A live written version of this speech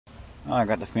Oh, I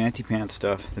got the fancy pants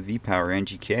stuff, the V-Power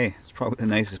NGK. It's probably the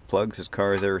nicest plugs this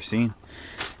car has ever seen.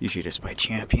 Usually just by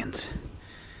Champions.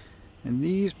 And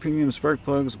these premium spark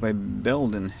plugs by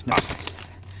Belden. No,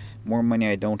 more money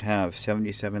I don't have,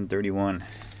 $77.31.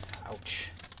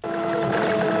 Ouch.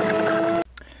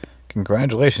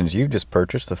 Congratulations, you've just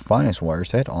purchased the finest wire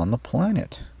set on the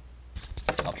planet.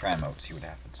 I'll try them out, see what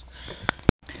happens.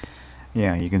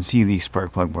 Yeah, you can see these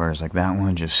spark plug wires, like that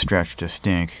one just stretched to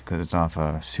stink because it's off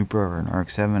a Supra or an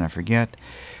RX-7, I forget.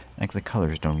 Like the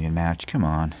colors don't even match, come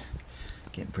on.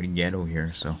 Getting pretty ghetto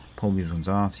here, so pull these ones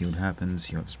off, see what happens,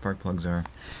 see what the spark plugs are,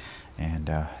 and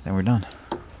then we're done.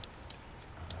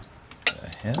 What the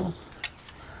hell?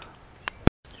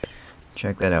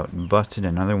 Check that out, busted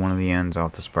another one of the ends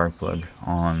off the spark plug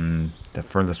on the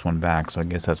furthest one back, so I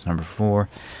guess that's number 4.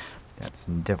 That's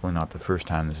definitely not the first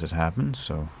time this has happened,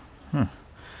 so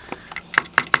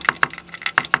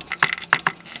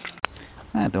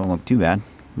that don't look too bad.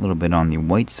 A little bit on the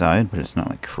white side, but it's not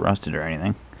like crusted or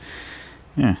anything.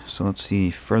 Yeah, so let's see,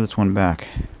 furthest one back.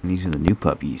 These are the new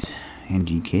puppies.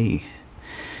 NGK.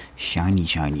 Shiny,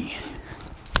 shiny.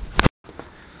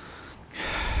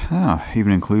 Oh,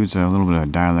 even includes a little bit of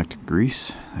dielectric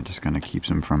grease. That just kind of keeps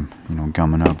them from,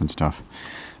 gumming up and stuff.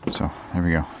 So, there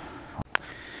we go.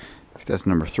 That's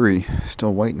number 3.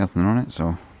 Still white, nothing on it,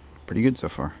 so pretty good so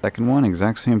far. Second one,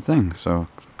 exact same thing. So,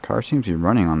 car seems to be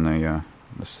running on the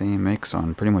same mix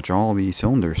on pretty much all the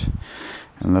cylinders.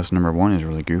 Unless number 1 is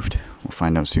really goofed. We'll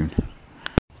find out soon.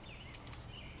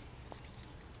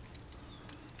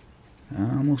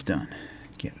 Almost done.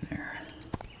 Getting there.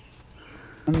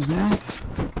 Comes now.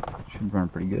 Should run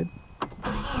pretty good.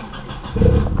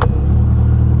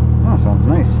 Oh, sounds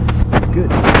nice. Sounds good.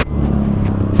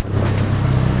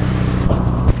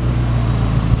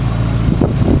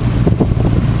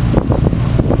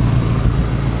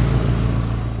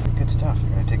 Good stuff. You're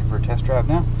going to take it for a test drive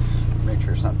now. Make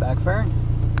sure it's not backfiring.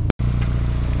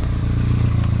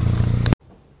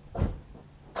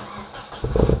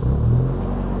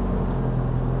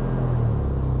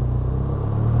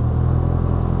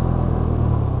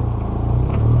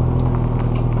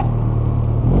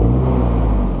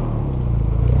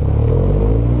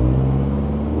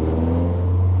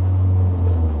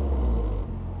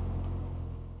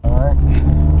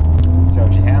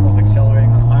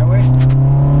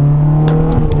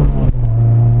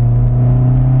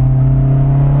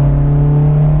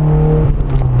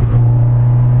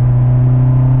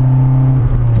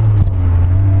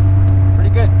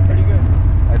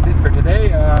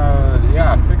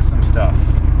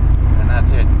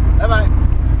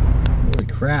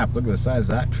 Crap, look at the size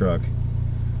of that truck.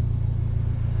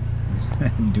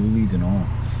 Dualies and all.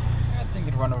 I think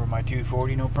it'd run over my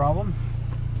 240 no problem.